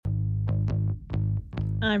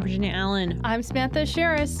I'm Virginia Allen. I'm Samantha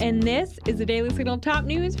Sherris. And this is the Daily Signal top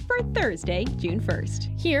news for Thursday, June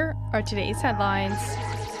 1st. Here are today's headlines.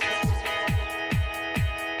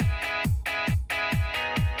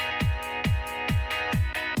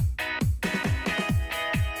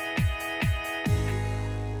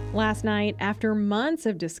 Last night, after months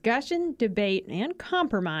of discussion, debate, and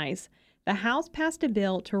compromise, the House passed a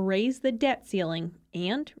bill to raise the debt ceiling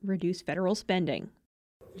and reduce federal spending.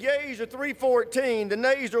 Yeas are 314, the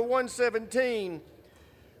nays are 117.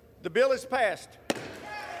 The bill is passed.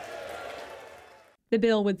 The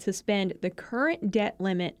bill would suspend the current debt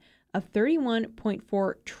limit of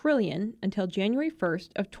 $31.4 trillion until January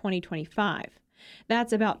 1st of 2025.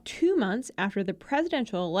 That's about 2 months after the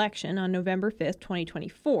presidential election on November 5th,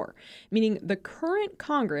 2024, meaning the current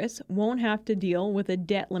Congress won't have to deal with a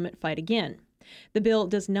debt limit fight again. The bill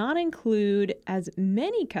does not include as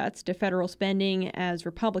many cuts to federal spending as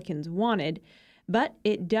Republicans wanted, but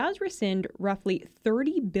it does rescind roughly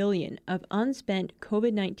 $30 billion of unspent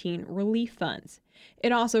COVID-19 relief funds.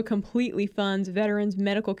 It also completely funds veterans'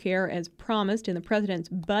 medical care as promised in the president's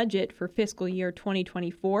budget for fiscal year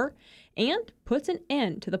 2024 and puts an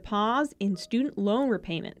end to the pause in student loan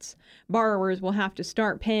repayments. Borrowers will have to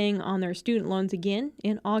start paying on their student loans again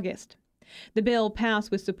in August. The bill passed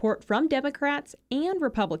with support from Democrats and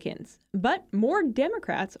Republicans, but more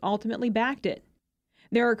Democrats ultimately backed it.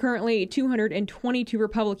 There are currently 222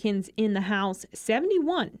 Republicans in the House.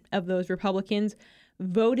 71 of those Republicans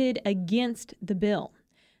voted against the bill.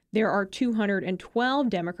 There are 212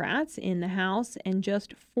 Democrats in the House, and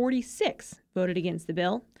just 46 voted against the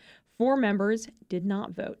bill. 4 members did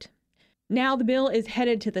not vote. Now the bill is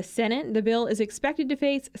headed to the Senate. The bill is expected to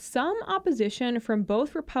face some opposition from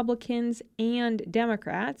both Republicans and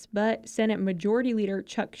Democrats, but Senate Majority Leader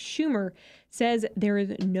Chuck Schumer says there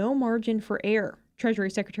is no margin for error. Treasury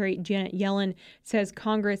Secretary Janet Yellen says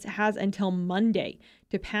Congress has until Monday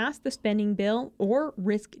to pass the spending bill or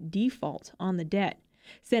risk default on the debt.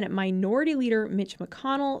 Senate Minority Leader Mitch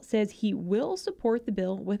McConnell says he will support the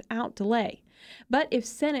bill without delay. But if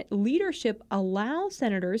Senate leadership allows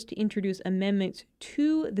senators to introduce amendments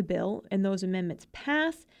to the bill and those amendments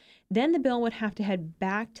pass, then the bill would have to head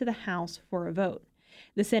back to the House for a vote.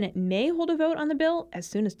 The Senate may hold a vote on the bill as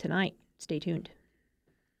soon as tonight. Stay tuned.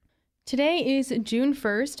 Today is June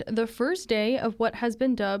 1st, the first day of what has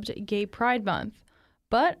been dubbed Gay Pride Month.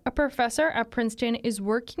 But a professor at Princeton is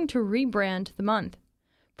working to rebrand the month.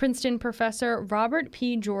 Princeton professor Robert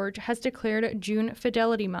P. George has declared June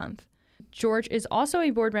Fidelity Month. George is also a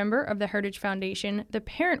board member of the Heritage Foundation, the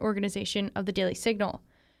parent organization of the Daily Signal.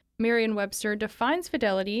 Merriam-Webster defines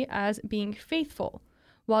fidelity as being faithful.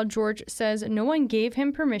 While George says no one gave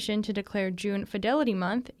him permission to declare June Fidelity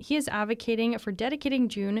Month, he is advocating for dedicating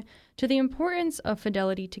June to the importance of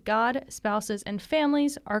fidelity to God, spouses and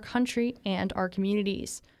families, our country, and our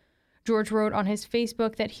communities. George wrote on his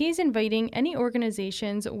Facebook that he is inviting any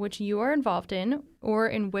organizations which you are involved in or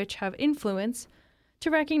in which have influence to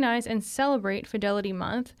recognize and celebrate Fidelity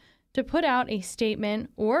Month, to put out a statement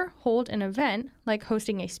or hold an event like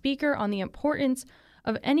hosting a speaker on the importance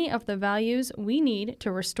of any of the values we need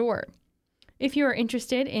to restore. If you are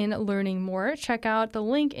interested in learning more, check out the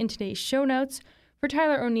link in today's show notes for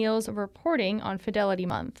Tyler O'Neill's reporting on Fidelity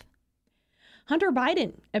Month. Hunter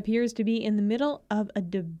Biden appears to be in the middle of a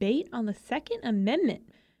debate on the Second Amendment,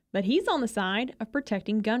 but he's on the side of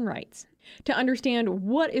protecting gun rights. To understand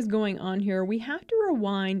what is going on here, we have to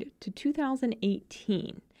rewind to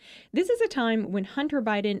 2018. This is a time when Hunter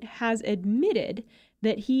Biden has admitted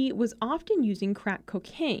that he was often using crack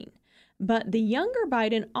cocaine. But the younger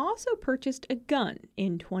Biden also purchased a gun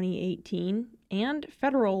in 2018, and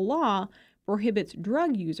federal law prohibits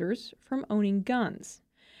drug users from owning guns.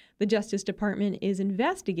 The Justice Department is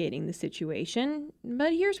investigating the situation,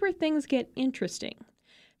 but here's where things get interesting.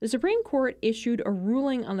 The Supreme Court issued a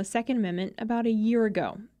ruling on the Second Amendment about a year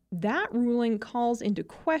ago. That ruling calls into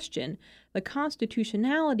question the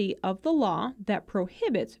constitutionality of the law that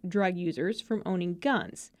prohibits drug users from owning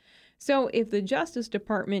guns. So if the Justice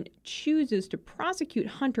Department chooses to prosecute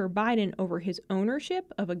Hunter Biden over his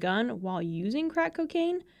ownership of a gun while using crack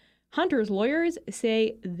cocaine, Hunter's lawyers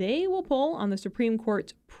say they will pull on the Supreme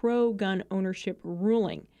Court's pro-gun ownership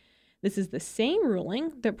ruling. This is the same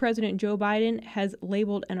ruling that President Joe Biden has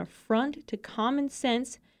labeled an affront to common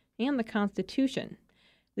sense and the Constitution.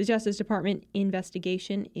 The Justice Department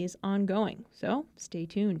investigation is ongoing, so stay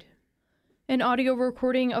tuned. An audio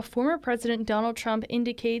recording of former President Donald Trump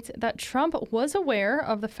indicates that Trump was aware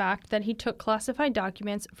of the fact that he took classified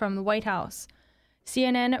documents from the White House.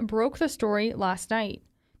 CNN broke the story last night.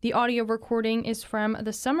 The audio recording is from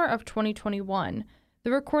the summer of 2021.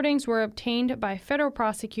 The recordings were obtained by federal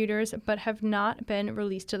prosecutors but have not been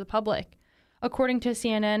released to the public. According to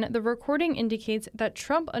CNN, the recording indicates that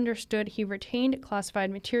Trump understood he retained classified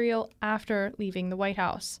material after leaving the White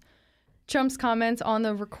House. Trump's comments on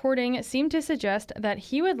the recording seem to suggest that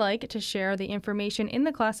he would like to share the information in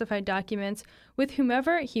the classified documents with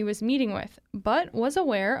whomever he was meeting with, but was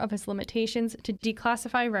aware of his limitations to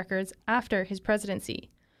declassify records after his presidency.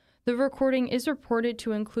 The recording is reported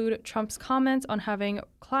to include Trump's comments on having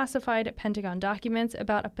classified Pentagon documents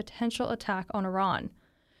about a potential attack on Iran.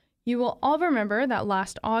 You will all remember that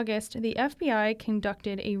last August, the FBI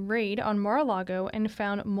conducted a raid on Mar-a-Lago and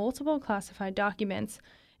found multiple classified documents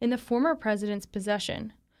in the former president's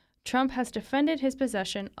possession. Trump has defended his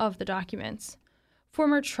possession of the documents.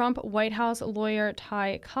 Former Trump White House lawyer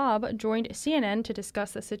Ty Cobb joined CNN to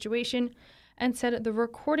discuss the situation and said the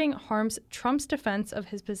recording harms Trump's defense of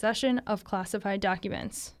his possession of classified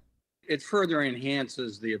documents. It further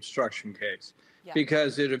enhances the obstruction case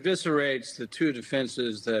because it eviscerates the two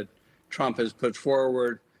defenses that Trump has put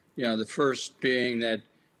forward. The first being that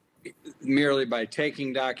merely by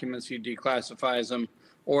taking documents, he declassifies them,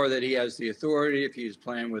 or that he has the authority, if he's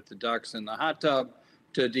playing with the ducks in the hot tub,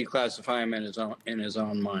 to declassify them in his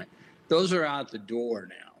own mind. Those are out the door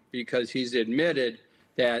now because he's admitted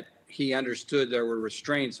that he understood there were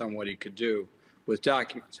restraints on what he could do with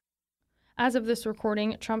documents. As of this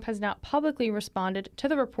recording, Trump has now publicly responded to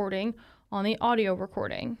the reporting on the audio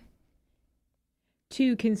recording.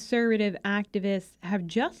 Two conservative activists have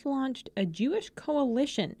just launched a Jewish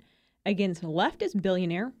coalition against leftist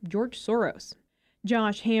billionaire George Soros.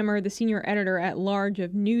 Josh Hammer, the senior editor-at-large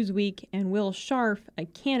of Newsweek, and Will Scharf, a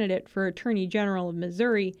candidate for Attorney General of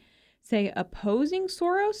Missouri, say opposing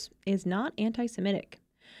Soros is not anti-Semitic.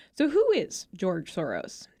 So who is George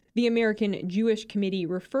Soros? The American Jewish Committee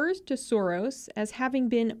refers to Soros as having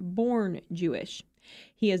been born Jewish.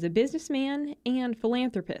 He is a businessman and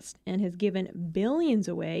philanthropist and has given billions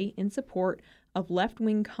away in support of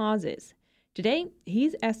left-wing causes. Today,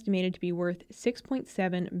 he's estimated to be worth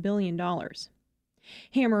 $6.7 billion.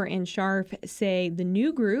 Hammer and Scharf say the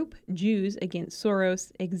new group, Jews Against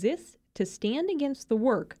Soros, exists to stand against the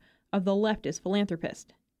work of the leftist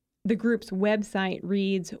philanthropist. The group's website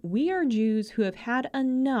reads, "We are Jews who have had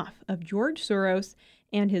enough of George Soros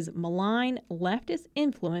and his malign leftist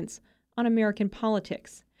influence on American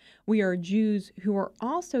politics. We are Jews who are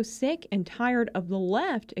also sick and tired of the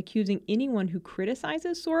left accusing anyone who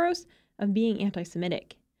criticizes Soros of being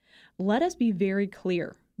anti-Semitic. Let us be very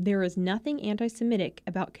clear. There is nothing anti-Semitic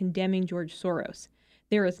about condemning George Soros.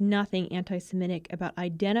 There is nothing anti-Semitic about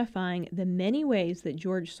identifying the many ways that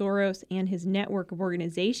George Soros and his network of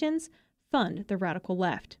organizations fund the radical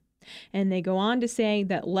left." And they go on to say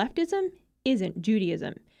that leftism isn't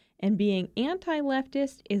Judaism, and being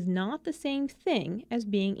anti-leftist is not the same thing as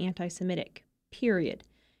being anti-Semitic, period.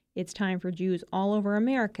 It's time for Jews all over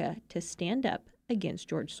America to stand up against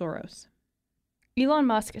George Soros. Elon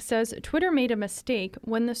Musk says Twitter made a mistake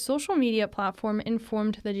when the social media platform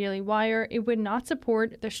informed the Daily Wire it would not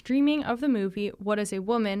support the streaming of the movie What is a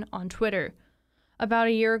Woman on Twitter. About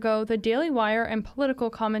a year ago, the Daily Wire and political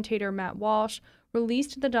commentator Matt Walsh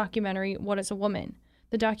released the documentary What is a Woman.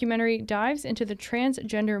 The documentary dives into the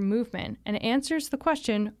transgender movement and answers the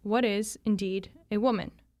question, what is, indeed, a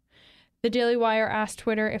woman? The Daily Wire asked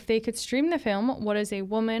Twitter if they could stream the film What is a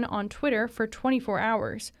Woman on Twitter for 24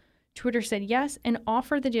 hours. Twitter said yes and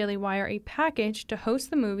offered the Daily Wire a package to host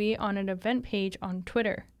the movie on an event page on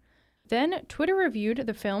Twitter. Then Twitter reviewed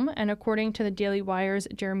the film, and according to the Daily Wire's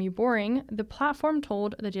Jeremy Boring, the platform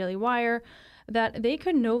told the Daily Wire that they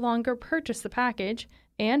could no longer purchase the package,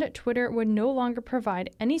 and Twitter would no longer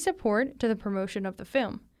provide any support to the promotion of the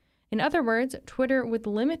film. In other words, Twitter would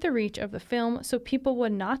limit the reach of the film so people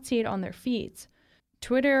would not see it on their feeds.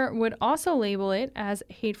 Twitter would also label it as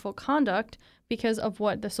hateful conduct because of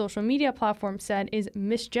what the social media platform said is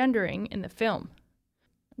misgendering in the film.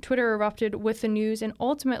 Twitter erupted with the news, and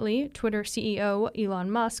ultimately, Twitter CEO Elon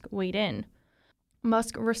Musk weighed in.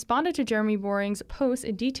 Musk responded to Jeremy Boring's post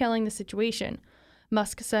detailing the situation.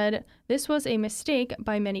 Musk said, "This was a mistake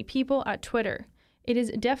by many people at Twitter. It is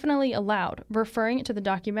definitely allowed," referring to the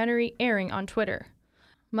documentary airing on Twitter.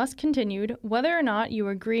 Musk continued, "Whether or not you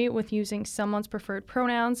agree with using someone's preferred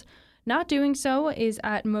pronouns, not doing so is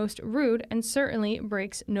at most rude and certainly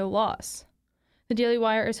breaks no laws." The Daily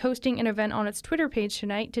Wire is hosting an event on its Twitter page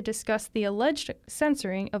tonight to discuss the alleged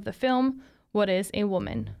censoring of the film, What is a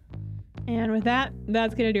Woman? And with that,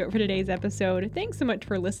 that's going to do it for today's episode. Thanks so much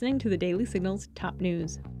for listening to the Daily Signal's Top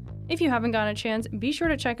News. If you haven't gotten a chance, be sure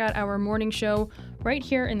to check out our morning show, right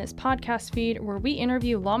here in this podcast feed where we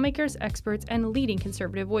interview lawmakers, experts, and leading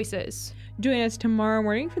conservative voices. Join us tomorrow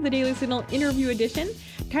morning for the Daily Signal interview edition.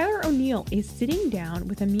 Tyler O'Neill is sitting down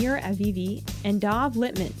with Amir Avivi and Dov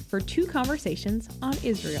Littman for 2 conversations on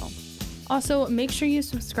Israel. Also, make sure you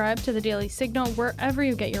subscribe to the Daily Signal wherever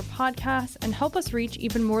you get your podcasts and help us reach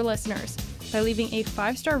even more listeners by leaving a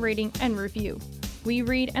 5-star rating and review. We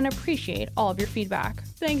read and appreciate all of your feedback.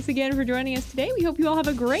 Thanks again for joining us today. We hope you all have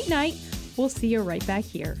a great night. We'll see you right back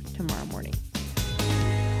here tomorrow morning.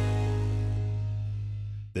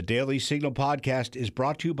 The Daily Signal podcast is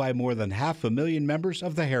brought to you by more than 500,000 members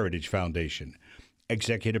of the Heritage Foundation.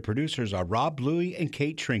 Executive producers are Rob Bluey and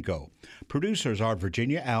Kate Trinko. Producers are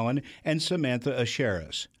Virginia Allen and Samantha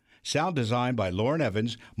Asheris. Sound design by Lauren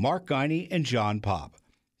Evans, Mark Guiney, and John Pop.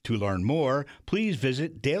 To learn more, please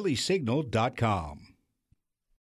visit dailysignal.com.